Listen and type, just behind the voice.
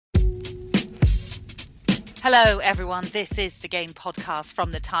Hello everyone, this is the Game Podcast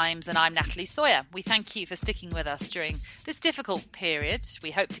from The Times and I'm Natalie Sawyer. We thank you for sticking with us during this difficult period.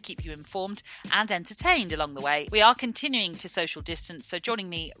 We hope to keep you informed and entertained along the way. We are continuing to social distance, so joining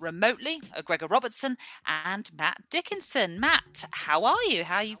me remotely are Gregor Robertson and Matt Dickinson. Matt, how are you?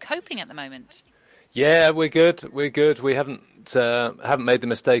 How are you coping at the moment? Yeah, we're good. We haven't made the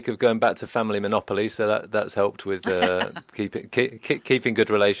mistake of going back to family monopoly, so that's helped with keeping good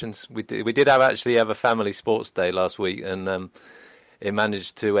relations. We did actually have a family sports day last week, and it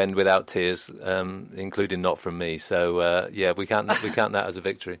managed to end without tears, including not from me. So we count that as a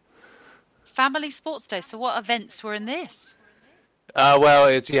victory. Family sports day. So what events were in this?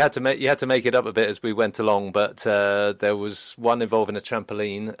 You had to make it up a bit as we went along, but there was one involving a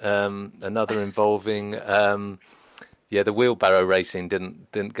trampoline, another involving the wheelbarrow racing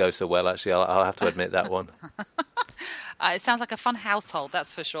didn't go so well. Actually, I'll have to admit that one. It sounds like a fun household,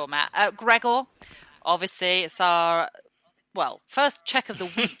 that's for sure, Matt. Gregor, obviously it's our first check of the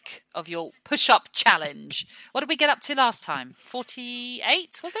week of your push-up challenge. What did we get up to last time?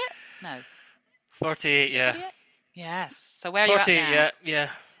 48 was it? No, 48. Yeah. 48? Yes. So where are you at now? Yeah.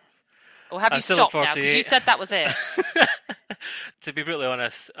 Or have you stopped now? Because you said that was it. To be brutally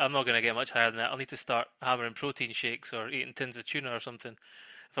honest, I'm not going to get much higher than that. I'll need to start hammering protein shakes or eating tins of tuna or something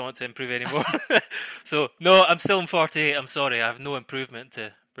if I want to improve any more. So, no, I'm still in 48. I'm sorry. I have no improvement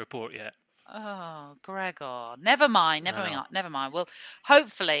to report yet. Oh, Gregor. Never mind. Well,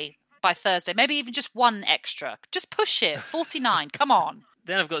 hopefully by Thursday, maybe even just one extra. Just push it. 49. Come on.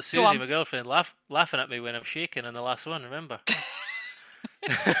 Then I've got Susie, my girlfriend, laughing at me when I'm shaking in the last one, remember?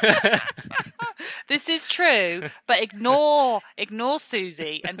 This is true, but ignore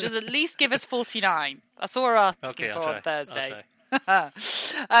Susie and just at least give us 49. That's all we're asking for on Thursday.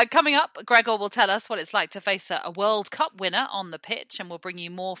 Coming up, Gregor will tell us what it's like to face a World Cup winner on the pitch, and we'll bring you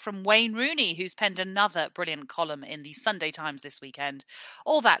more from Wayne Rooney, who's penned another brilliant column in the Sunday Times this weekend.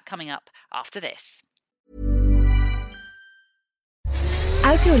 All that coming up after this.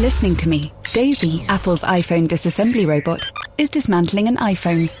 As you're listening to me, Daisy, Apple's iPhone disassembly robot, is dismantling an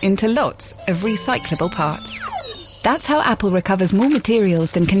iPhone into lots of recyclable parts. That's how Apple recovers more materials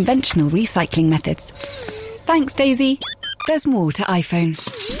than conventional recycling methods. Thanks, Daisy. There's more to iPhone.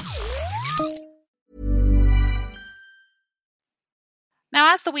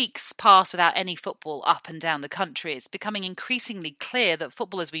 Now, as the weeks pass without any football up and down the country, it's becoming increasingly clear that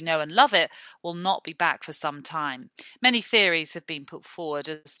football as we know and love it will not be back for some time. Many theories have been put forward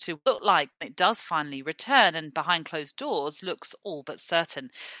as to what it looks like when it does finally return, and behind closed doors looks all but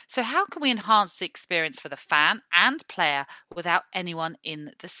certain. So how can we enhance the experience for the fan and player without anyone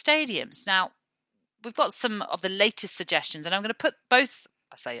in the stadiums? Now, we've got some of the latest suggestions, and I'm going to put both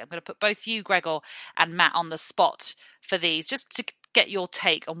you, Gregor, and Matt on the spot for these, just to get your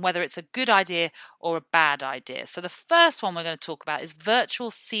take on whether it's a good idea or a bad idea. So the first one we're going to talk about is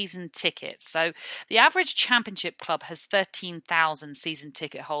virtual season tickets. So the average Championship club has 13,000 season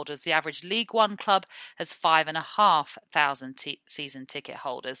ticket holders. The average League One club has 5,500 season ticket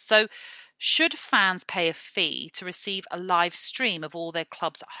holders. So should fans pay a fee to receive a live stream of all their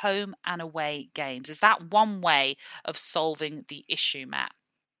club's home and away games? Is that one way of solving the issue, Matt?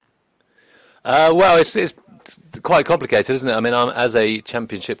 It's quite complicated, isn't it? I mean, as a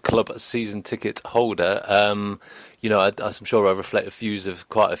Championship club season ticket holder, I'm sure I reflect the views of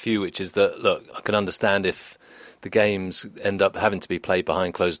quite a few, which is that, look, I can understand if the games end up having to be played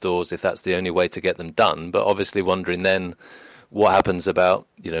behind closed doors, if that's the only way to get them done, but obviously wondering then what happens about,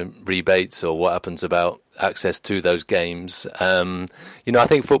 rebates, or what happens about access to those games. I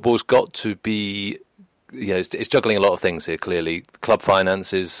think football's got to be, it's juggling a lot of things here, clearly. Club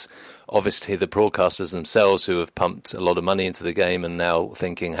finances, obviously the broadcasters themselves who have pumped a lot of money into the game and now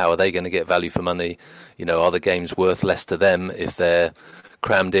thinking, how are they going to get value for money? Are the games worth less to them if they're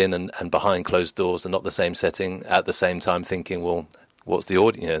crammed in and behind closed doors and not the same setting? At the same time thinking, well, what's the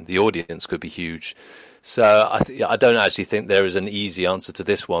audience? The audience could be huge. So I don't actually think there is an easy answer to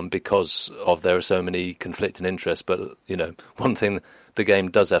this one because there are so many conflicting interests. But, one thing the game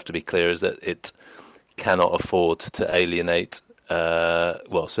does have to be clear is that it cannot afford to alienate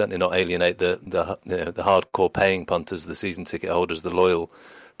certainly not alienate the hardcore paying punters, the season ticket holders, the loyal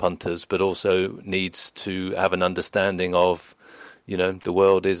punters, but also needs to have an understanding of, the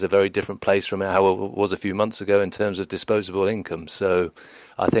world is a very different place from how it was a few months ago in terms of disposable income. So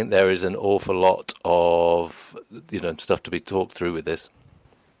I think there is an awful lot of, stuff to be talked through with this.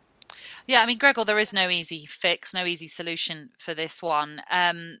 Yeah, I mean, Gregor, there is no easy fix, no easy solution for this one.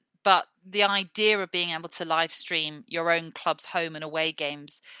 But the idea of being able to live stream your own club's home and away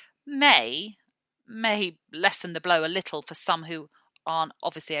games may lessen the blow a little for some who aren't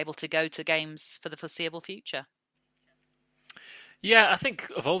obviously able to go to games for the foreseeable future. Yeah, I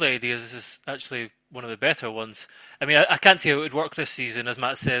think of all the ideas, this is actually one of the better ones. I mean, I can't see how it would work this season. As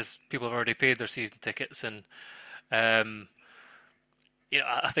Matt says, people have already paid their season tickets, and I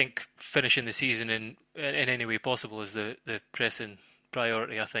think finishing the season in any way possible is the pressing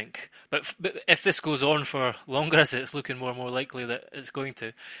priority, I think. But if this goes on for longer, as it's looking more and more likely that it's going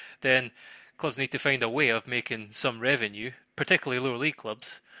to, then clubs need to find a way of making some revenue, particularly lower league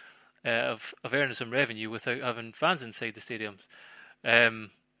clubs, of earning some revenue without having fans inside the stadiums.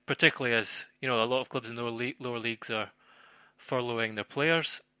 Particularly as a lot of clubs in lower leagues are furloughing their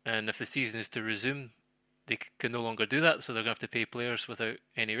players, and if the season is to resume, they can no longer do that, so they're going to have to pay players without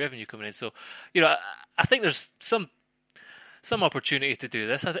any revenue coming in. So, I think there's some opportunity to do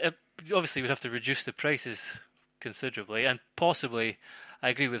this. Obviously, we'd have to reduce the prices considerably, and possibly, I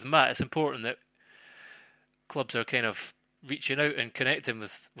agree with Matt, it's important that clubs are kind of reaching out and connecting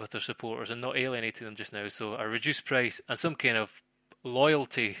with their supporters and not alienating them just now. So a reduced price and some kind of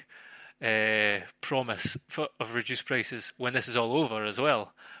loyalty promise of reduced prices when this is all over as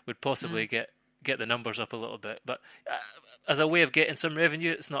well would possibly get the numbers up a little bit. But as a way of getting some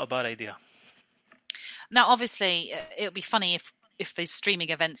revenue, it's not a bad idea. Now, obviously, it would be funny if these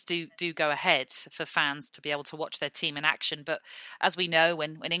streaming events do go ahead for fans to be able to watch their team in action. But as we know,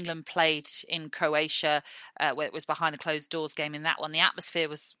 when England played in Croatia, where it was behind the closed doors game in that one, the atmosphere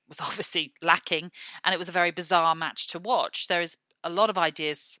was obviously lacking, and it was a very bizarre match to watch. There is a lot of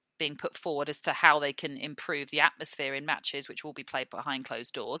ideas being put forward as to how they can improve the atmosphere in matches which will be played behind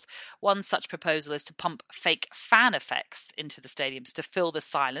closed doors. One such proposal is to pump fake fan effects into the stadiums to fill the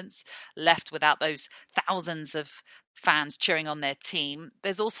silence left without those thousands of fans cheering on their team.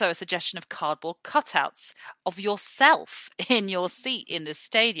 There's also a suggestion of cardboard cutouts of yourself in your seat in the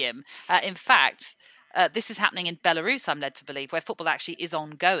stadium. In fact, this is happening in Belarus, I'm led to believe, where football actually is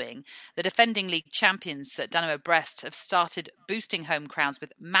ongoing. The defending league champions at Dynamo Brest have started boosting home crowds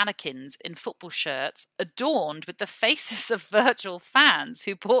with mannequins in football shirts adorned with the faces of virtual fans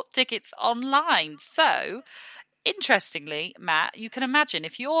who bought tickets online. So, interestingly, Matt, you can imagine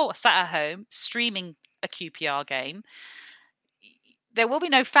if you're sat at home streaming a QPR game, there will be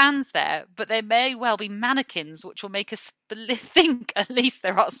no fans there, but there may well be mannequins which will make us think at least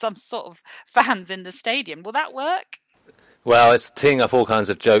there are some sort of fans in the stadium. Will that work? Well, it's teeing up all kinds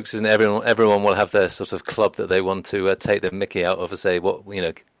of jokes, and everyone will have their sort of club that they want to take the mickey out of and say, will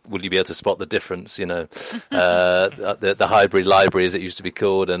you be able to spot the difference? The hybrid library, as it used to be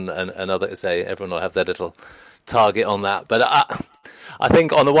called, and other say everyone will have their little target on that. But I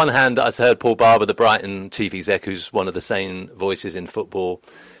think on the one hand, I heard Paul Barber, the Brighton chief exec, who's one of the sane voices in football,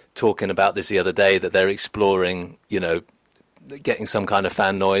 talking about this the other day, that they're exploring, getting some kind of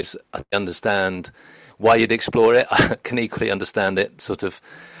fan noise. I understand why you'd explore it. I can equally understand it sort of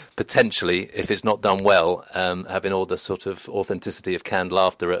potentially, if it's not done well, having all the sort of authenticity of canned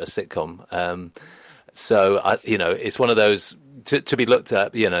laughter at a sitcom. It's one of those to be looked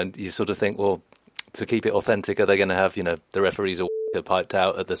at, you sort of think, well, to keep it authentic, are they going to have, the referees are piped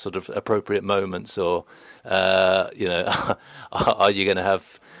out at the sort of appropriate moments, or, are you going to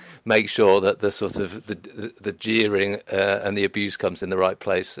make sure that the sort of the jeering and the abuse comes in the right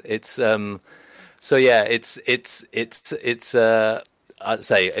place? It's I'd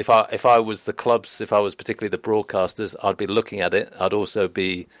say if I was the clubs, if I was particularly the broadcasters, I'd be looking at it. I'd also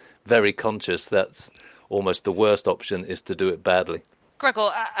be very conscious that almost the worst option is to do it badly.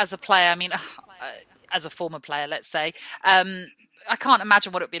 Gregor, as a player, as a former player, let's say, I can't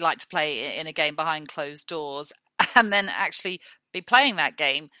imagine what it would be like to play in a game behind closed doors and then actually be playing that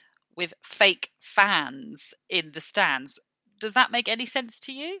game with fake fans in the stands. Does that make any sense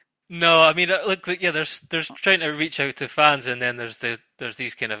to you? No, there's trying to reach out to fans, and then there's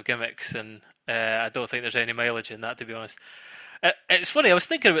these kind of gimmicks, and I don't think there's any mileage in that, to be honest. It's funny, I was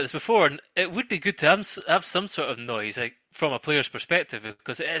thinking about this before, and it would be good to have some sort of noise, like, from a player's perspective,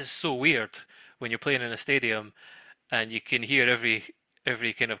 because it is so weird when you're playing in a stadium and you can hear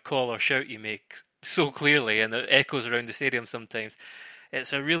every kind of call or shout you make so clearly, and it echoes around the stadium sometimes.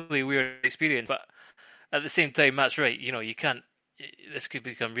 It's a really weird experience, but at the same time, Matt's right, you can't. This could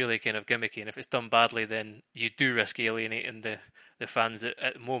become really kind of gimmicky, and if it's done badly, then you do risk alienating the fans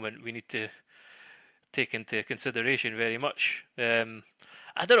at the moment. We need to take into consideration very much. I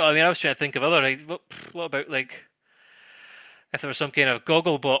don't know. I was trying to think of other. What about if there was some kind of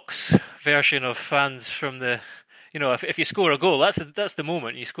Gogglebox version of fans from the. If you score a goal, that's the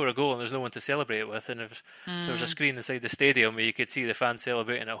moment you score a goal and there's no one to celebrate it with. And if there was a screen inside the stadium where you could see the fans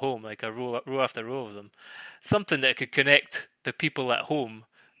celebrating at home, like a row after row of them, something that could connect the people at home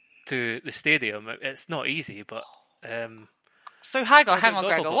to the stadium. It's not easy, but So hang on, Goggle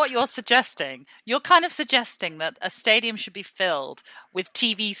Gregor. box. What you're suggesting, you're kind of suggesting that a stadium should be filled with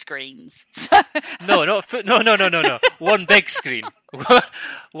TV screens. No. One big screen.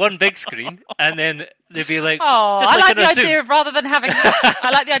 One big screen, and then they'd be like, just I like on the a Zoom. idea of rather than having. I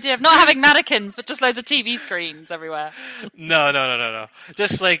like the idea of not having mannequins, but just loads of TV screens everywhere. No.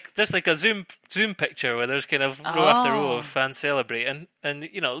 Just like a Zoom picture where there's kind of row after row of fans celebrating, and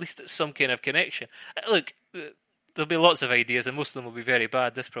at least it's some kind of connection. Look, there'll be lots of ideas, and most of them will be very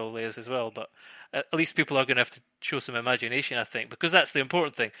bad. This probably is as well, but at least people are going to have to show some imagination, I think, because that's the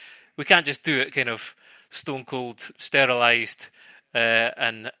important thing. We can't just do it kind of stone cold, sterilised,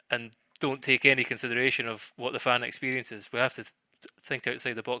 and don't take any consideration of what the fan experience is. We have to think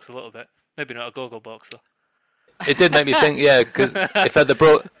outside the box a little bit. Maybe not a goggle box, though. It did make me think, because if at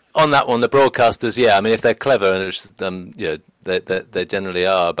on that one, the broadcasters, I mean, if they're clever, and they generally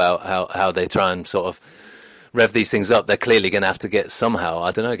are about how they try and sort of rev these things up, they're clearly going to have to get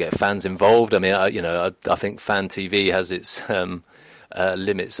fans involved. I mean, I think fan TV has its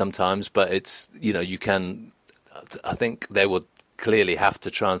limits sometimes, but it's, I think they would clearly have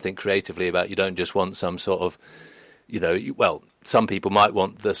to try and think creatively about, you don't just want some sort of, some people might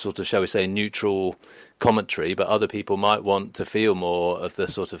want the sort of, shall we say, neutral commentary, but other people might want to feel more of the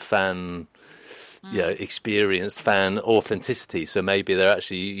sort of fan experienced fan authenticity. So maybe they're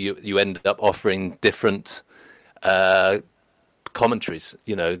actually, you end up offering different commentaries,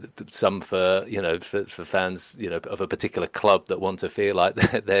 some for fans, of a particular club that want to feel like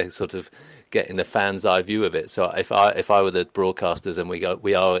they're sort of getting the fans' eye view of it. So if I were the broadcasters, and we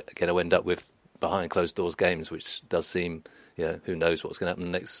are going to end up with behind closed doors games, which does seem, who knows what's going to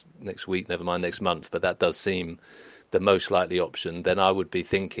happen next week, never mind next month, but that does seem the most likely option, then I would be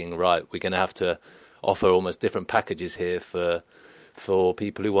thinking, right, we're going to have to offer almost different packages here for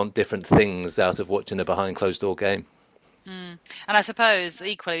people who want different things out of watching a behind closed door game. And I suppose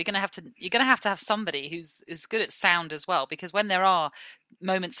equally you're going to have to have somebody who's good at sound as well, because when there are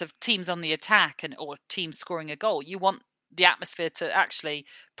moments of teams on the attack or teams scoring a goal, you want the atmosphere to actually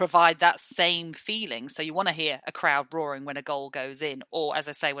provide that same feeling. So you want to hear a crowd roaring when a goal goes in, or, as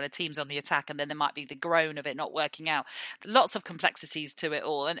I say, when a team's on the attack, and then there might be the groan of it not working out. Lots of complexities to it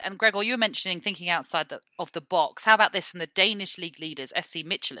all. And Gregor, you were mentioning thinking outside of the box. How about this from the Danish league leaders, FC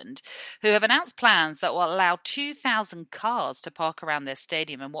Midtjylland, who have announced plans that will allow 2,000 cars to park around their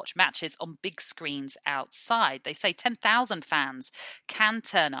stadium and watch matches on big screens outside. They say 10,000 fans can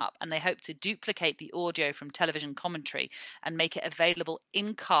turn up, and they hope to duplicate the audio from television commentary and make it available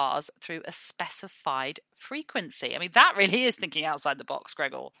in cars through a specified frequency. I mean, that really is thinking outside the box,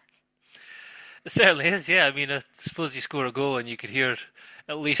 Gregor. It certainly is, yeah. I mean, I suppose you score a goal and you could hear,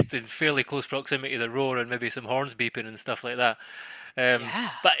 at least in fairly close proximity, the roar and maybe some horns beeping and stuff like that.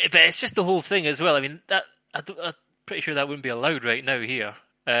 But it's just the whole thing as well. I mean, that I'm pretty sure that wouldn't be allowed right now here.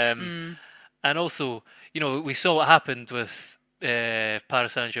 And also, we saw what happened with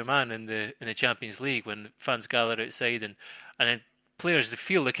Paris Saint-Germain in the Champions League when fans gather outside and then players, they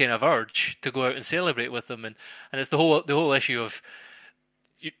feel the kind of urge to go out and celebrate with them, and it's the whole issue of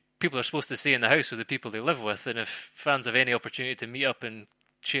people are supposed to stay in the house with the people they live with, and if fans have any opportunity to meet up and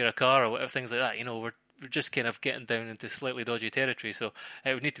share a car or whatever, things like that, we're just kind of getting down into slightly dodgy territory. So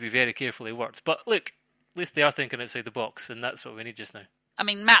it would need to be very carefully worked. But look, at least they are thinking outside the box, and that's what we need just now. I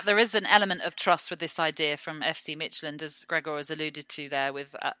mean, Matt, there is an element of trust with this idea from FC Midtjylland, as Gregor has alluded to there,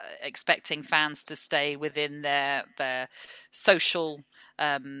 with expecting fans to stay within their social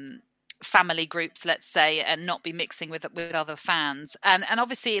family groups, let's say, and not be mixing with other fans. And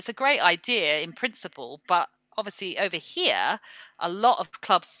obviously, it's a great idea in principle, but obviously over here, a lot of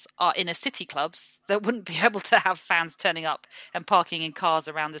clubs are inner city clubs that wouldn't be able to have fans turning up and parking in cars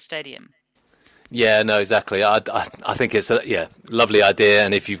around the stadium. Yeah, no, exactly. I think it's a lovely idea,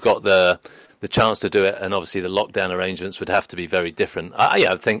 and if you've got the chance to do it, and obviously the lockdown arrangements would have to be very different.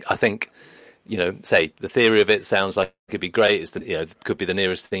 I think say the theory of it sounds like it'd be great. It's it could be the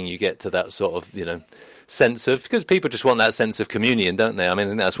nearest thing you get to that sort of sense of, because people just want that sense of communion, don't they? I mean, I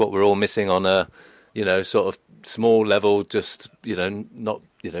think that's what we're all missing on a sort of small level. Just not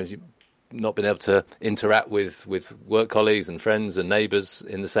being able to interact with work colleagues and friends and neighbours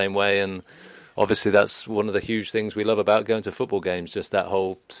in the same way. And obviously, that's one of the huge things we love about going to football games, just that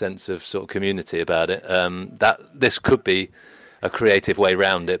whole sense of sort of community about it. That this could be a creative way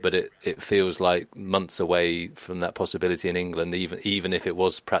round it, but it feels like months away from that possibility in England, even if it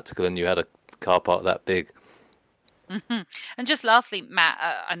was practical and you had a car park that big. Mm-hmm. And just lastly, Matt,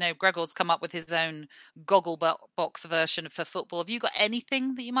 I know Gregor's come up with his own goggle box version for football. Have you got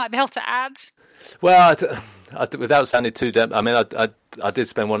anything that you might be able to add? Well, without sounding too I mean, I did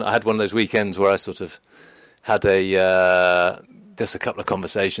spend I had one of those weekends where I sort of had just a couple of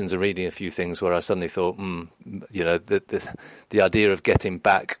conversations and reading a few things where I suddenly thought, the idea of getting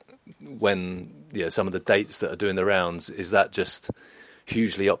back when some of the dates that are doing the rounds, is that just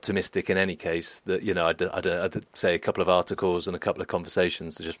hugely optimistic in any case? That I'd say a couple of articles and a couple of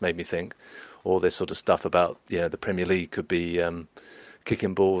conversations that just made me think all this sort of stuff about the Premier League could be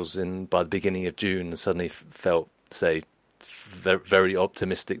kicking balls in by the beginning of June, and suddenly felt, say, very, very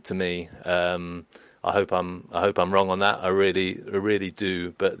optimistic to me. I hope I'm wrong on that. I really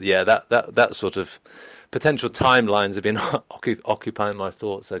do. But yeah, that sort of potential timelines have been occupying my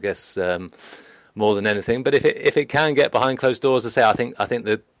thoughts, I guess, more than anything. But if it can get behind closed doors, I think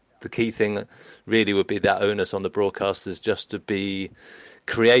the key thing really would be that onus on the broadcasters just to be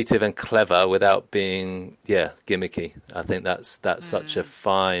creative and clever without being gimmicky. I think that's such a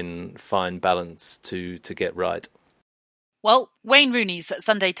fine balance to get right. Well, Wayne Rooney's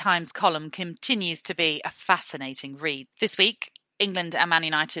Sunday Times column continues to be a fascinating read. This week, England and Man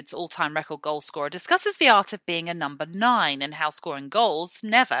United's all-time record goal scorer discusses the art of being a number 9 and how scoring goals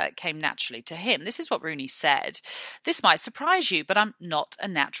never came naturally to him. This is what Rooney said. "This might surprise you, but I'm not a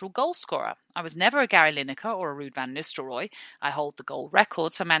natural goal scorer. I was never a Gary Lineker or a Ruud van Nistelrooy. I hold the goal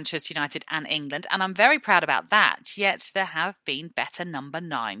records for Manchester United and England, and I'm very proud about that, yet there have been better number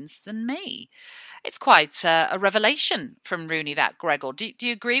 9s than me." It's quite a revelation from Rooney, that, Gregor. Do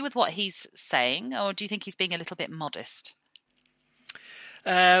you agree with what he's saying, or do you think he's being a little bit modest?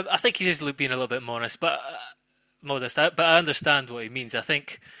 I think he is being a little bit modest, but I understand what he means. I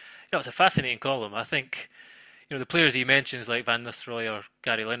think it's a fascinating column. I think the players he mentions, like Van Nistelrooy or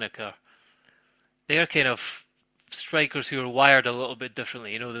Gary Lineker, they are kind of strikers who are wired a little bit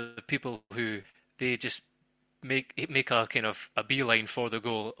differently. The people who they just make a kind of a beeline for the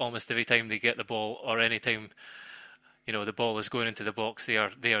goal almost every time they get the ball, or any time the ball is going into the box, they are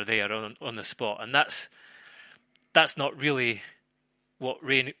there on the spot, and that's not really what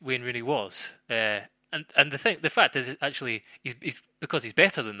Wayne Rooney was. And the fact is, actually, he's because he's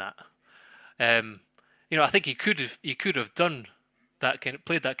better than that. I think he could have done that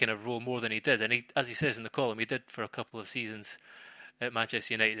played that kind of role more than he did, and he, as he says in the column, he did for a couple of seasons at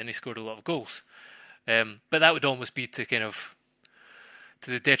Manchester United, and he scored a lot of goals. But that would almost be to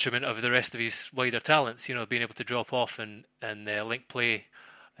the detriment of the rest of his wider talents. Being able to drop off and link play.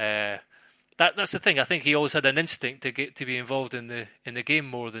 That's the thing. I think he always had an instinct to be involved in the game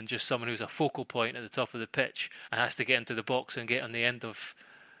more than just someone who's a focal point at the top of the pitch and has to get into the box and get on the end of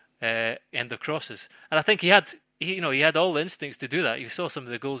crosses. And I think he had all the instincts to do that. You saw some of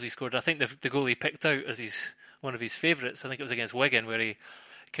the goals he scored. I think the goal he picked out as one of his favourites, I think it was against Wigan, where he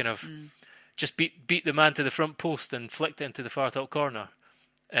kind of just beat the man to the front post and flicked it into the far top corner.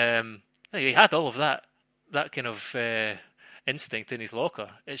 He had all of that kind of instinct in his locker.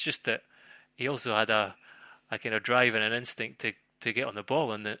 It's just that he also had a kind of drive and an instinct to get on the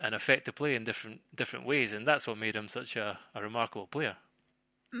ball and affect the play in different ways, and that's what made him such a remarkable player.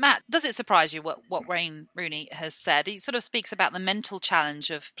 Matt, does it surprise you what Wayne Rooney has said? He sort of speaks about the mental challenge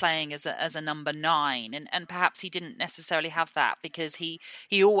of playing as a number 9, and perhaps he didn't necessarily have that because he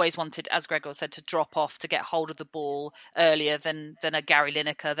always wanted, as Gregor said, to drop off to get hold of the ball earlier than a Gary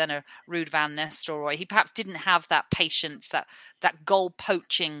Lineker, than a Ruud van Nistelrooy. He perhaps didn't have that patience, that goal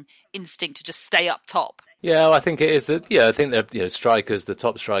poaching instinct to just stay up top. Yeah, well, I think it is. I think that strikers, the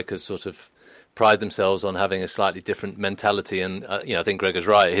top strikers, sort of pride themselves on having a slightly different mentality, and I think Gregor's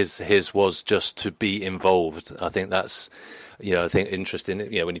right. His was just to be involved. I think that's I think interesting.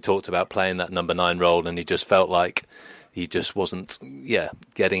 When he talked about playing that number 9 role, and he just felt like he just wasn't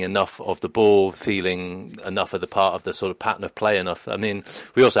getting enough of the ball, feeling enough of the part of the sort of pattern of play enough. I mean,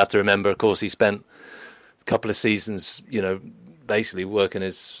 we also have to remember, of course, he spent a couple of seasons basically working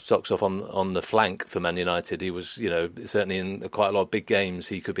his socks off on the flank for Man United. He was, certainly in quite a lot of big games,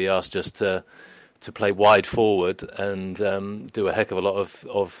 he could be asked just to play wide forward and do a heck of a lot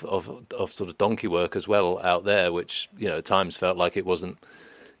of sort of donkey work as well out there, which at times felt like it wasn't.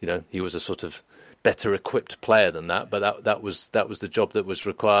 He was a sort of better equipped player than that, but that was the job that was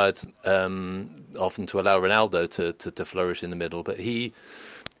required, often to allow Ronaldo to flourish in the middle. But I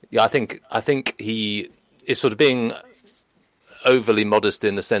think he is sort of being overly modest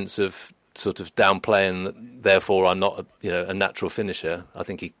in the sense of sort of downplaying, therefore I'm not a natural finisher. I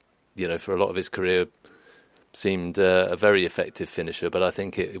think he for a lot of his career seemed a very effective finisher, but I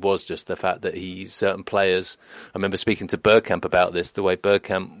think it was just the fact that certain players, I remember speaking to Bergkamp about this, the way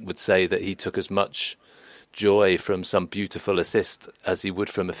Bergkamp would say that he took as much joy from some beautiful assist as he would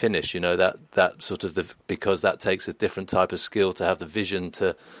from a finish, that sort of because that takes a different type of skill to have the vision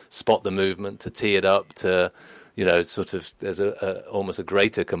to spot the movement, to tee it up, to sort of there's almost a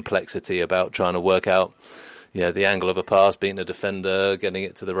greater complexity about trying to work out, the angle of a pass, beating a defender, getting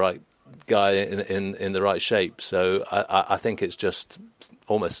it to the right guy in the right shape. So I think it's just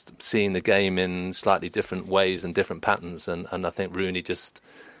almost seeing the game in slightly different ways and different patterns, and I think Rooney just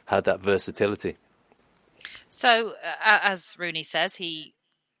had that versatility. So, as Rooney says, he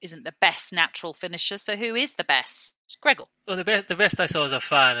isn't the best natural finisher. So, who is the best? Gregor. Well, the best I saw as a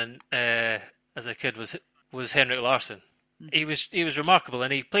fan and as a kid was Henrik Larsson. Mm-hmm. He was remarkable,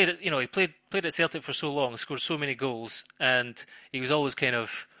 and he played it. He played at Celtic for so long, scored so many goals, and he was always kind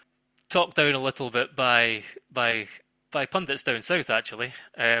of talked down a little bit by pundits down south, actually.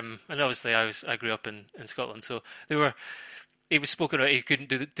 And obviously, I grew up in Scotland, so he was spoken about he couldn't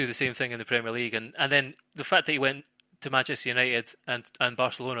do the same thing in the Premier League, and then the fact that he went to Manchester United and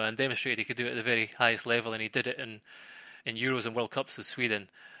Barcelona and demonstrated he could do it at the very highest level, and he did it in Euros and World Cups with Sweden.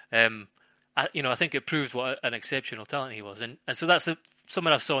 I think it proved what an exceptional talent he was, and so that's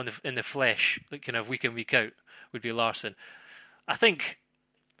someone I saw in the flesh, like kind of week in week out, would be Larsson.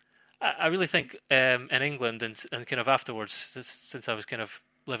 I really think in England and kind of afterwards, since I was kind of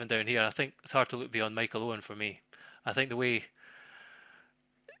living down here, I think it's hard to look beyond Michael Owen for me. I think the way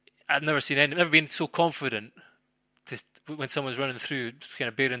I've never been so confident when someone's running through, just kind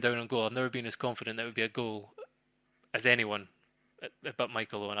of bearing down on goal. I've never been as confident that it would be a goal as anyone but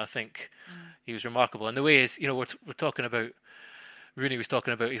Michael Owen. I think he was remarkable. And the way is, we're talking about, Rooney was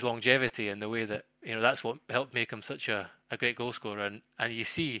talking about his longevity and the way that, that's what helped make him such a great goal scorer. And you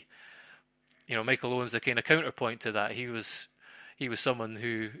see, Michael Owen's the kind of counterpoint to that. He was someone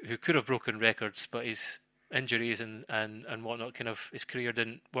who could have broken records, but his injuries and whatnot, kind of his career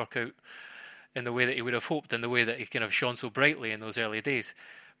didn't work out in the way that he would have hoped, in the way that he kind of shone so brightly in those early days.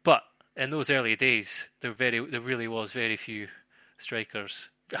 But in those early days, there really was very few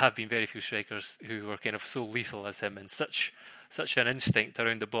strikers. There have been very few strikers who were kind of so lethal as him, and such an instinct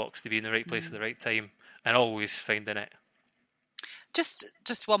around the box to be in the right place at the right time and always finding it. Just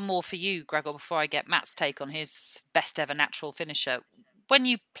one more for you, Gregor, before I get Matt's take on his best ever natural finisher. When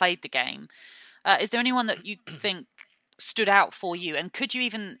you played the game, is there anyone that you think stood out for you? And could you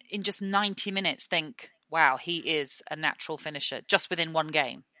even, in just 90 minutes, think, wow, he is a natural finisher, just within one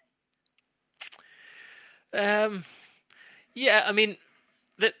game? Yeah, I mean,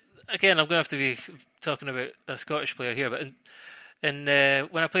 again, I'm going to have to be talking about a Scottish player here, but when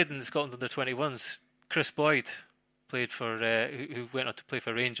I played in the Scotland under-21s, Chris Boyd played for, who went on to play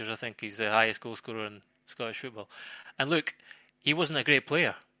for Rangers. I think he's the highest goal scorer in Scottish football. And look, he wasn't a great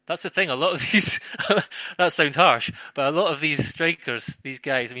player. That's the thing. A lot of these, that sounds harsh, but a lot of these strikers, these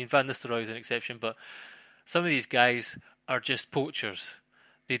guys, I mean, Van Nistelrooy is an exception, but some of these guys are just poachers.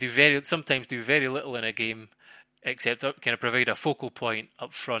 They sometimes do very little in a game, except kind of provide a focal point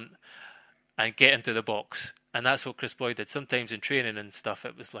up front and get into the box. And that's what Chris Boyd did. Sometimes in training and stuff,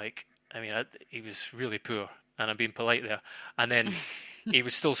 it was like, he was really poor, and I'm being polite there. And then he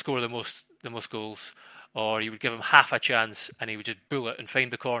would still score the most goals, or you would give him half a chance and he would just bullet and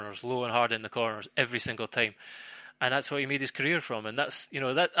find the corners, low and hard in the corners every single time. And that's what he made his career from. And that's,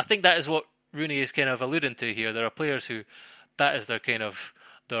 I think that is what Rooney is kind of alluding to here. There are players who, that is their kind of,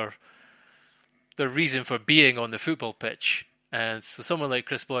 their reason for being on the football pitch. And so someone like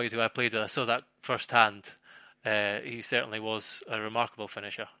Chris Boyd, who I played with, I saw that firsthand. He certainly was a remarkable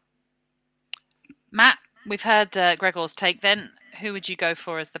finisher. Matt, we've heard Gregor's take then. Who would you go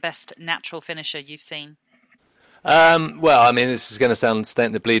for as the best natural finisher you've seen? Well, this is going to sound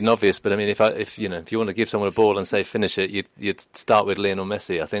stating the bleeding obvious, but if you want to give someone a ball and say finish it, you'd start with Lionel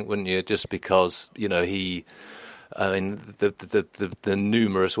Messi, I think, wouldn't you? Just because he, the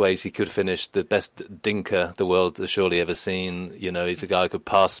numerous ways he could finish, the best dinker the world has surely ever seen. He's a guy who could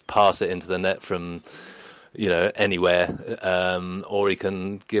pass it into the net from anywhere, or he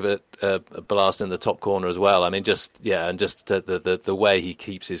can give it a blast in the top corner as well. And just the way he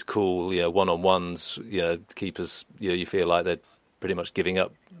keeps his cool, one-on-ones, keepers, you feel like they're pretty much giving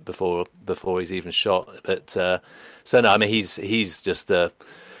up before he's even shot. But he's just,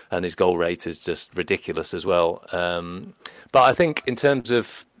 and his goal rate is just ridiculous as well. But I think in terms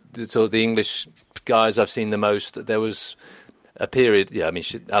of the English guys I've seen the most, there was a period,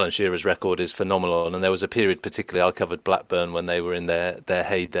 Alan Shearer's record is phenomenal, and there was a period, particularly I covered Blackburn when they were in their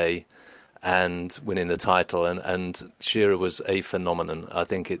heyday and winning the title, and Shearer was a phenomenon. I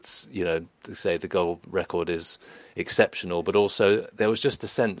think it's, to say the goal record is exceptional, but also there was just a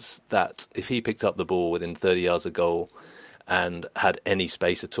sense that if he picked up the ball within 30 yards of goal and had any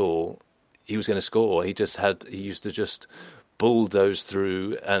space at all, he was going to score. He used to just bulldoze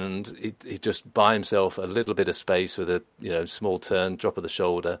through, and he just by himself a little bit of space with a small turn, drop of the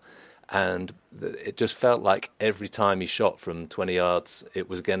shoulder, and it just felt like every time he shot from 20 yards, it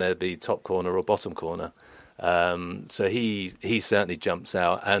was going to be top corner or bottom corner. So he certainly jumps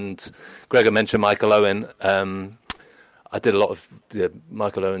out. And Gregor mentioned Michael Owen. I did a lot of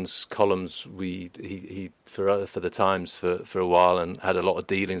Michael Owen's columns. He for the Times for a while, and had a lot of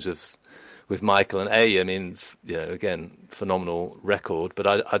dealings with Michael. And I mean, again, phenomenal record. But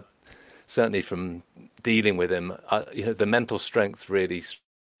I certainly from dealing with him, the mental strength really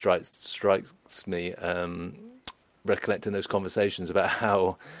strikes me. Recollecting those conversations about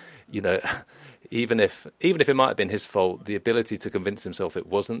how, even if it might have been his fault, the ability to convince himself it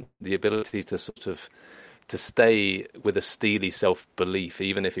wasn't, the ability to sort of to stay with a steely self-belief,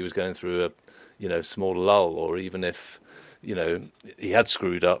 even if he was going through a small lull, or even if he had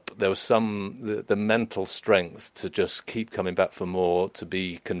screwed up, there was the mental strength to just keep coming back for more, to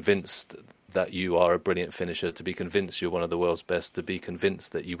be convinced that you are a brilliant finisher, to be convinced you're one of the world's best, to be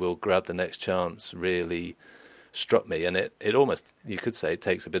convinced that you will grab the next chance, really struck me. And it almost, you could say, it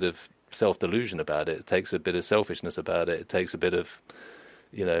takes a bit of self-delusion about it. It takes a bit of selfishness about it. It takes a bit of,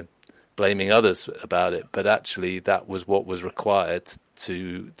 blaming others about it. But actually, that was what was required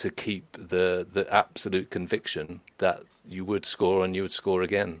to keep the absolute conviction that you would score and you would score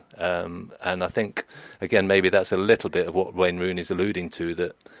again. And I think, again, maybe that's a little bit of what Wayne Rooney's alluding to,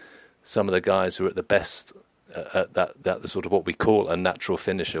 that some of the guys who are at the best at that sort of what we call a natural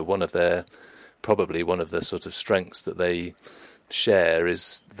finisher, probably one of the sort of strengths that they share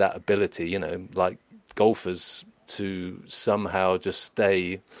is that ability, like golfers, to somehow just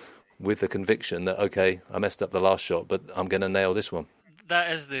stay with the conviction that, okay, I messed up the last shot, but I'm going to nail this one.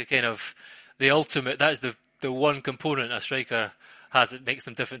 That is the kind of the ultimate, that is the one component a striker has that makes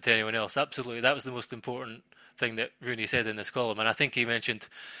them different to anyone else. Absolutely, that was the most important thing that Rooney said in this column. And I think he mentioned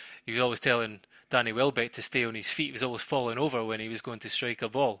he was always telling Danny Welbeck to stay on his feet. He was always falling over when he was going to strike a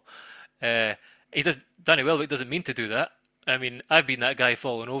ball. Danny Welbeck doesn't mean to do that. I mean, I've been that guy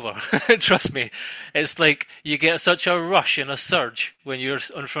falling over. Trust me. It's like you get such a rush and a surge when you're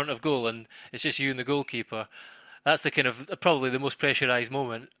in front of goal and it's just you and the goalkeeper. That's the kind of probably the most pressurised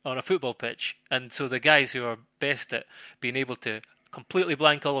moment on a football pitch. And so the guys who are best at being able to completely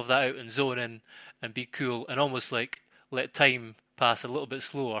blank all of that out and zone in and be cool and almost like let time pass a little bit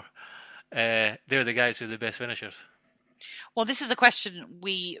slower, they're the guys who are the best finishers. Well, this is a question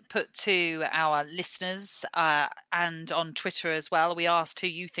we put to our listeners and on Twitter as well. We asked who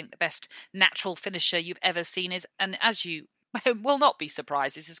you think the best natural finisher you've ever seen is. And as you will not be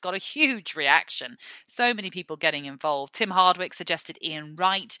surprised, this has got a huge reaction. So many people getting involved. Tim Hardwick suggested Ian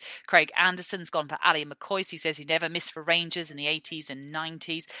Wright. Craig Anderson's gone for Ali McCoist. He says he never missed for Rangers in the 80s and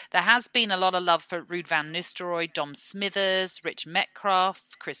 90s. There has been a lot of love for Ruud van Nistelrooy, Dom Smithers, Rich Metcalf,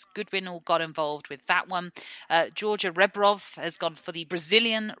 Chris Goodwin all got involved with that one. Georgia Rebrov has gone for the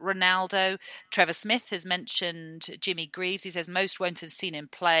Brazilian Ronaldo. Trevor Smith has mentioned Jimmy Greaves. He says most won't have seen him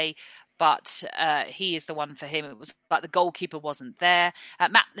play, but he is the one for him. It was like the goalkeeper wasn't there.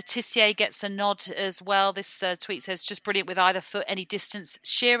 Matt Letitia gets a nod as well. This tweet says, just brilliant with either foot, any distance.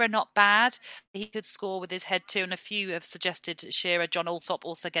 Shearer, not bad. He could score with his head too, and a few have suggested Shearer. John Alsop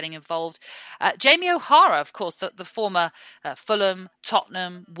also getting involved. Jamie O'Hara, of course, the former Fulham,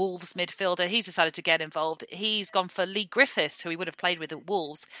 Tottenham, Wolves midfielder. He's decided to get involved. He's gone for Lee Griffiths, who he would have played with at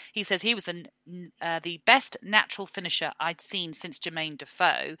Wolves. He says he was the best natural finisher I'd seen since Jermaine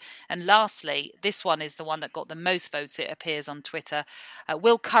Defoe. And lastly, this one is the one that got the most votes, it appears on Twitter.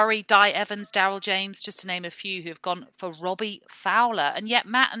 Will Curry, Di Evans, Daryl James, just to name a few, who've gone for Robbie Fowler. And yet,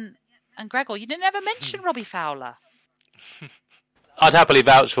 Matt and Gregor, you didn't ever mention Robbie Fowler. I'd happily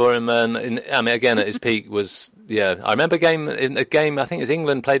vouch for him. Again, at his peak was, I remember a game, I think it was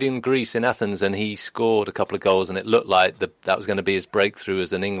England played in Greece in Athens, and he scored a couple of goals, and it looked like that was going to be his breakthrough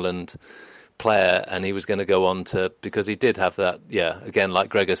as an England player, and he was going to go on to, because he did have that, again, like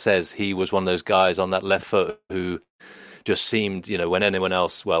Gregor says, he was one of those guys on that left foot who just seemed, when anyone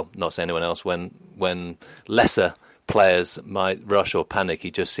else, well, not say anyone else, when lesser players might rush or panic, he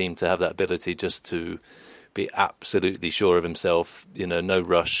just seemed to have that ability just to be absolutely sure of himself, no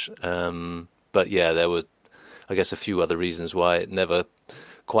rush. But there were, I guess, a few other reasons why it never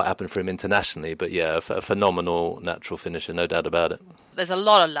quite happened for him internationally. But a phenomenal natural finisher, no doubt about it. There's a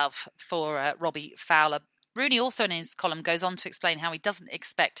lot of love for Robbie Fowler. Rooney also in his column goes on to explain how he doesn't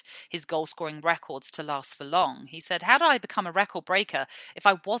expect his goal-scoring records to last for long. He said, how did I become a record breaker if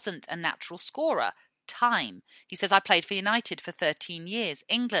I wasn't a natural scorer? Time. He says, I played for United for 13 years,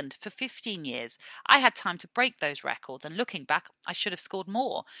 England for 15 years. I had time to break those records, and looking back, I should have scored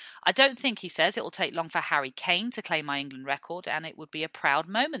more. I don't think, he says, it will take long for Harry Kane to claim my England record, and it would be a proud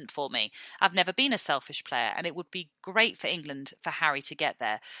moment for me. I've never been a selfish player, and it would be great for England for Harry to get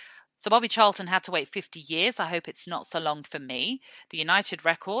there. So Bobby Charlton had to wait 50 years. I hope it's not so long for me. The United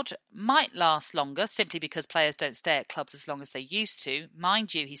record might last longer simply because players don't stay at clubs as long as they used to.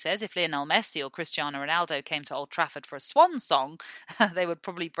 Mind you, he says, if Lionel Messi or Cristiano Ronaldo came to Old Trafford for a swan song, they would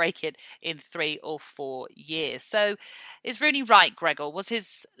probably break it in 3 or 4 years. So is Rooney right, Gregor? Was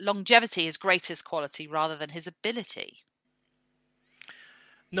his longevity his greatest quality rather than his ability?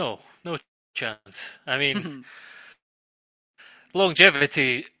 No chance. I mean,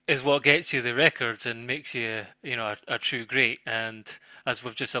 longevity is what gets you the records and makes you, a true great. And as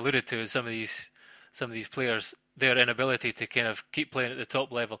we've just alluded to, some of these players, their inability to kind of keep playing at the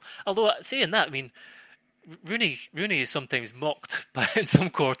top level. Although saying that, I mean, Rooney is sometimes mocked in some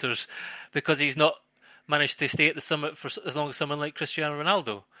quarters because he's not managed to stay at the summit for as long as someone like Cristiano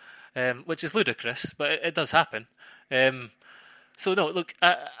Ronaldo, which is ludicrous, but it does happen. So no, look,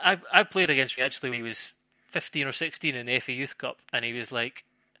 I played against him actually when he was 15 or 16 in the FA Youth Cup, and it was like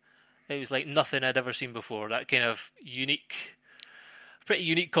nothing I'd ever seen before. That kind of pretty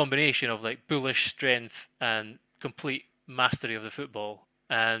unique combination of like bullish strength and complete mastery of the football.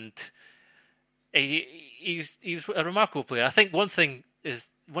 And he was a remarkable player. I think one of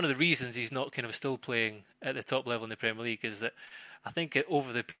the reasons he's not kind of still playing at the top level in the Premier League is that I think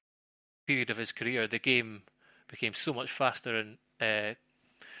over the period of his career, the game became so much faster, and I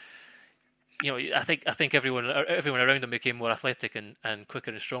think everyone around him became more athletic and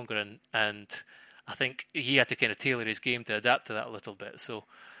quicker and stronger, and I think he had to kind of tailor his game to adapt to that a little bit. So,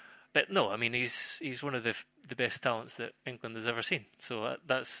 but no, I mean he's one of the best talents that England has ever seen. So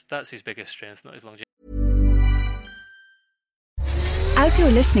that's his biggest strength, not his longevity. As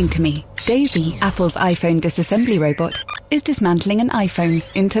you're listening to me, Daisy, Apple's iPhone disassembly robot, is dismantling an iPhone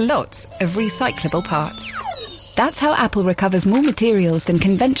into lots of recyclable parts. That's how Apple recovers more materials than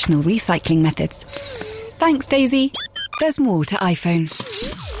conventional recycling methods. Thanks, Daisy. There's more to iPhone.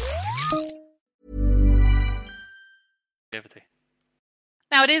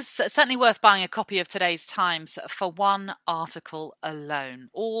 Now, it is certainly worth buying a copy of today's Times for one article alone.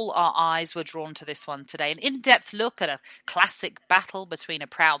 All our eyes were drawn to this one today. An in-depth look at a classic battle between a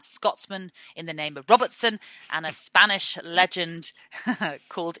proud Scotsman in the name of Robertson and a Spanish legend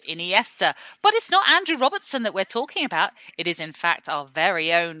called Iniesta. But it's not Andrew Robertson that we're talking about. It is, in fact, our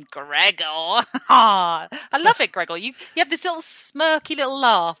very own Gregor. I love it, Gregor. You have this little smirky little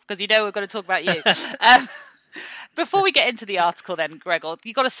laugh because you know we're going to talk about you. Before we get into the article then, Gregor,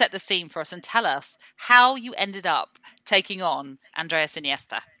 you've got to set the scene for us and tell us how you ended up taking on Andreas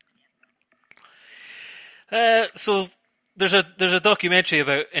Iniesta. So there's a documentary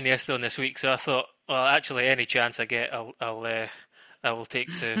about Iniesta on this week, so I thought, well, actually, any chance I get, I will take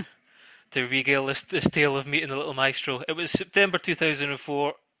to regale this tale of meeting the little maestro. It was September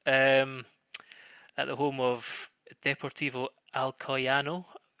 2004 at the home of Deportivo Alcoyano.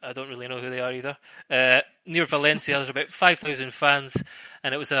 I don't really know who they are either. Near Valencia, there's about 5,000 fans,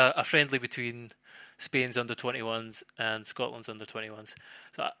 and it was a friendly between Spain's under-21s and Scotland's under-21s.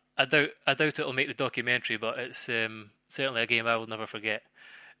 So I doubt it'll make the documentary, but it's certainly a game I will never forget.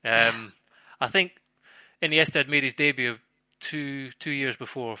 I think Iniesta had made his debut two years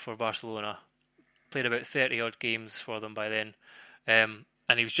before for Barcelona. Played about 30-odd games for them by then, and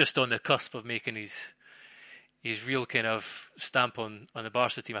he was just on the cusp of making his real kind of stamp on the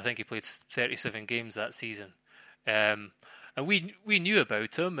Barca team. I think he played 37 games that season. And we knew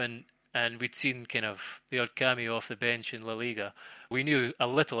about him, and we'd seen kind of the odd cameo off the bench in La Liga. We knew a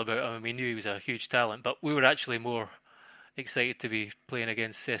little about him, and we knew he was a huge talent, but we were actually more excited to be playing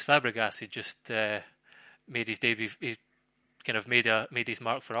against Cesc Fabregas, who just made his debut. He kind of made his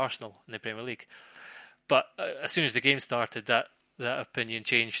mark for Arsenal in the Premier League. But as soon as the game started, that opinion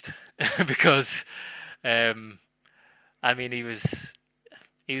changed because I mean, he was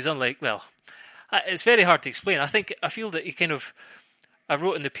unlike, well, it's very hard to explain. I feel that I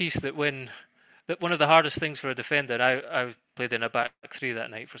wrote in the piece that one of the hardest things for a defender, and I played in a back three that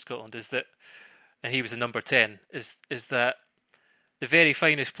night for Scotland, is that, and he was the number 10, is that the very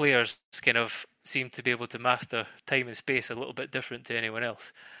finest players kind of seem to be able to master time and space a little bit different to anyone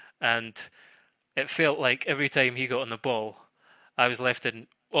else. And it felt like every time he got on the ball,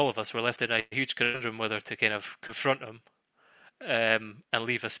 all of us were left in a huge conundrum whether to kind of confront him and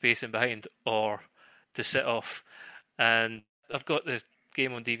leave a space in behind, or to sit off. And I've got the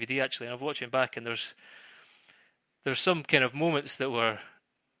game on DVD actually, and I'm watching back, and there's some kind of moments that were,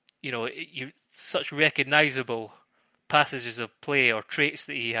 such recognisable passages of play or traits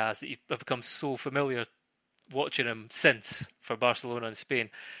that he has that have become so familiar watching him since for Barcelona and Spain.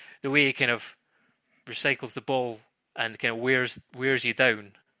 The way he kind of recycles the ball and kind of wears you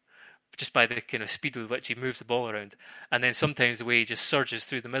down just by the kind of speed with which he moves the ball around, and then sometimes the way he just surges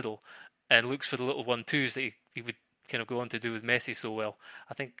through the middle and looks for the little 1-2s that he would kind of go on to do with Messi so well.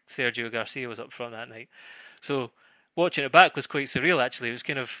 I think Sergio Garcia was up front that night. So watching it back was quite surreal, actually. It was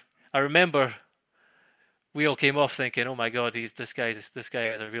kind of, I remember we all came off thinking, oh my God, this guy is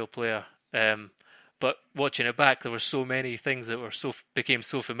a real player. But watching it back, there were so many things that became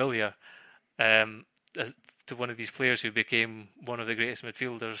so familiar to one of these players who became one of the greatest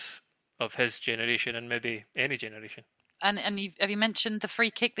midfielders of his generation and maybe any generation. And have you mentioned the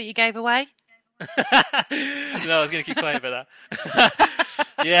free kick that you gave away? No, I was going to keep quiet about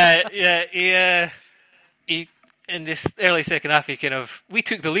that. He in this early second half, we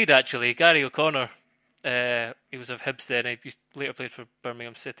took the lead actually. Gary O'Connor, he was of Hibs then. He later played for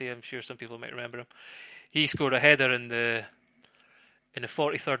Birmingham City. I'm sure some people might remember him. He scored a header in the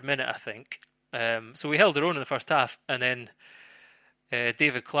 43rd minute, I think. So we held our own in the first half, and then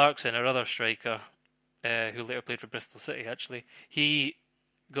David Clarkson, our other striker, who later played for Bristol City, actually, he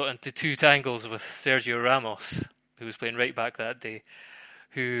got into two tangles with Sergio Ramos, who was playing right back that day,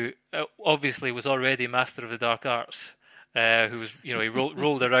 who obviously was already master of the dark arts. Who was, he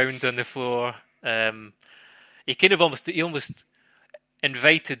rolled around on the floor. He almost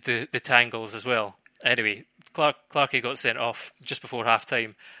invited the tangles as well. Anyway, Clarkey got sent off just before half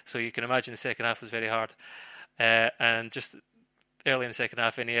time, so you can imagine the second half was very hard. And just early in the second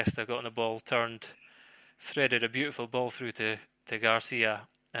half, Iniesta got on the ball, threaded a beautiful ball through to Garcia,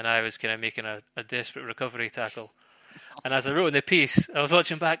 and I was kind of making a desperate recovery tackle. And as I wrote in the piece, I was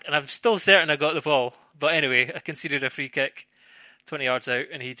watching back, and I'm still certain I got the ball. But anyway, I conceded a free kick 20 yards out,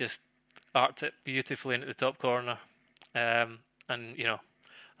 and he just arced it beautifully into the top corner. And,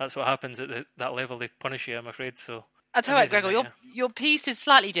 that's what happens at that level. They punish you, I'm afraid. So I tell you what, Gregor, your piece is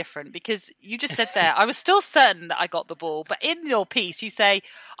slightly different because you just said there, I was still certain that I got the ball, but in your piece you say,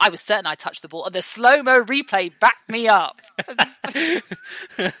 I was certain I touched the ball, and the slow-mo replay backed me up.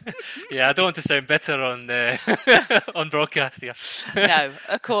 Yeah, I don't want to sound bitter on broadcast here. No,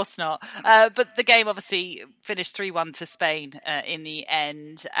 of course not. But the game obviously finished 3-1 to Spain in the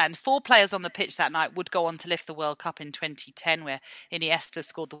end, and 4 players on the pitch that night would go on to lift the World Cup in 2010, where Iniesta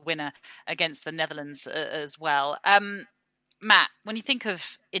scored the winner against the Netherlands as well. Matt, when you think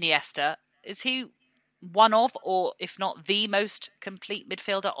of Iniesta, is he one of, or if not the most complete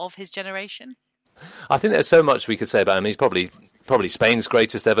midfielder of his generation? I think there's so much we could say about him. He's probably Spain's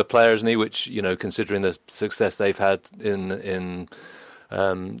greatest ever player, isn't he? Which, considering the success they've had in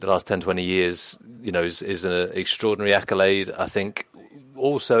the last 10, 20 years, is an extraordinary accolade. I think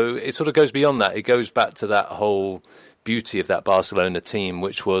also it sort of goes beyond that. It goes back to that whole beauty of that Barcelona team,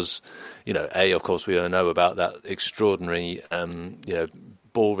 which was, of course, we all know about that extraordinary,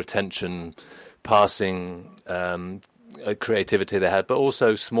 ball retention, passing, creativity they had, but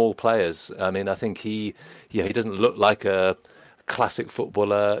also small players. I mean, I think he doesn't look like a classic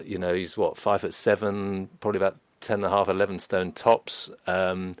footballer. He's 5'7", probably about 10.5, 11 stone tops.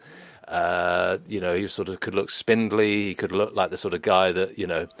 He sort of could look spindly. He could look like the sort of guy that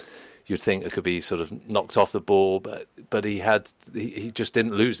you'd think it could be sort of knocked off the ball, but he just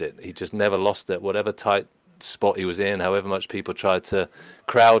didn't lose it. He just never lost it. Whatever tight spot he was in, however much people tried to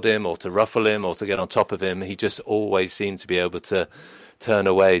crowd him or to ruffle him or to get on top of him, he just always seemed to be able to turn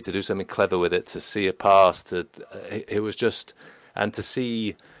away, to do something clever with it, to see a pass. It was just, and to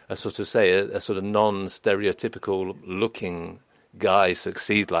see a sort of non-stereotypical looking guy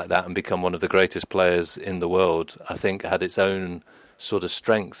succeed like that and become one of the greatest players in the world, I think had its own sort of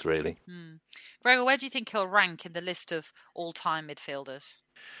strength, really. Gregor, where do you think he'll rank in the list of all-time midfielders?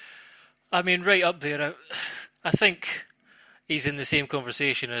 I mean, right up there. I think he's in the same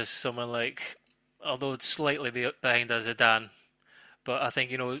conversation as someone like, although it's slightly behind Zidane, but I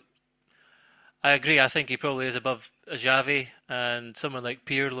think, I agree. I think he probably is above Xavi and someone like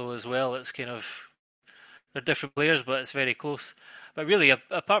Pirlo as well. It's kind of, they're different players, but it's very close. But really,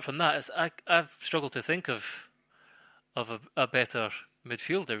 apart from that, I've struggled to think of a better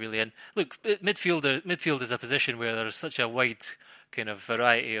midfielder, really. And look, midfield is a position where there's such a wide kind of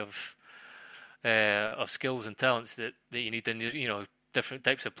variety of skills and talents that you need in different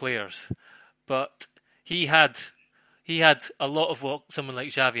types of players. But he had a lot of what someone like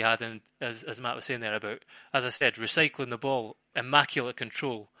Xavi had, and as Matt was saying there about, as I said, recycling the ball, immaculate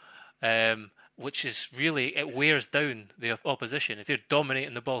control, which is really, it wears down the opposition. They're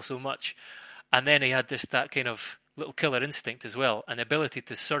dominating the ball so much. And then he had that kind of little killer instinct as well, an ability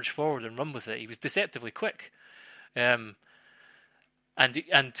to surge forward and run with it. He was deceptively quick. And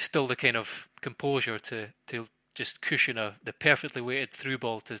still the kind of composure to just cushion the perfectly weighted through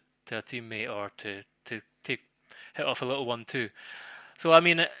ball to a teammate, or to hit off a little 1-2. So I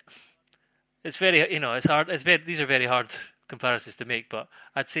mean, it's very, it's hard. These are very hard comparisons to make, but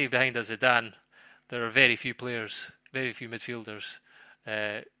I'd say behind us, Zidane, there are very few players, very few midfielders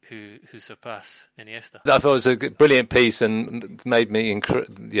who surpass Iniesta. I thought it was a brilliant piece and made me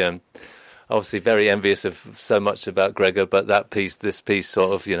obviously very envious of so much about Gregor, but this piece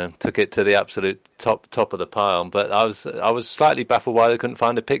sort of, took it to the absolute top of the pile. But I was slightly baffled why they couldn't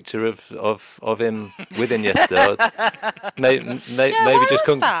find a picture of him with Iniesta. maybe just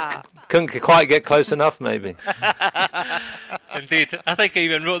couldn't quite get close enough, maybe. Indeed. I think I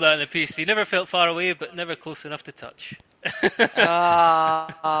even wrote that in the piece. He never felt far away, but never close enough to touch.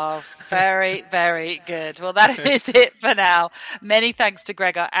 Oh, very, very good. Well, that is it for now. Many thanks to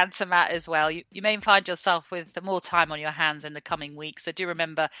Gregor and to Matt as well. You may find yourself with more time on your hands in the coming weeks, so do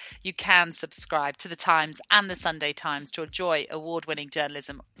remember you can subscribe to The Times and The Sunday Times to enjoy award-winning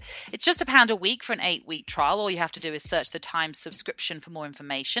journalism. It's just £1 a week for an 8-week trial. All you have to do is search The Times subscription for more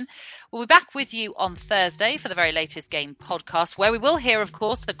information. We'll be back with you on Thursday for the very latest game podcast, where we will hear, of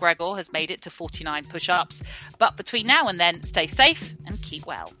course, that Gregor has made it to 49 push-ups. But between now and then, stay safe and keep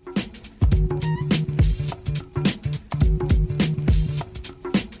well.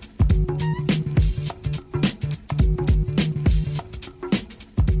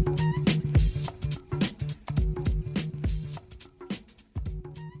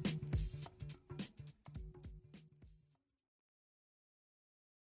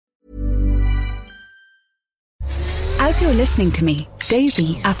 As you're listening to me,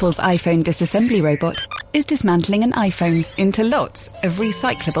 Daisy, Apple's iPhone disassembly robot, is dismantling an iPhone into lots of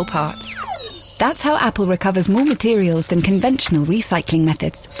recyclable parts. That's how Apple recovers more materials than conventional recycling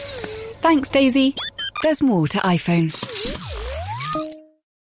methods. Thanks, Daisy. There's more to iPhone.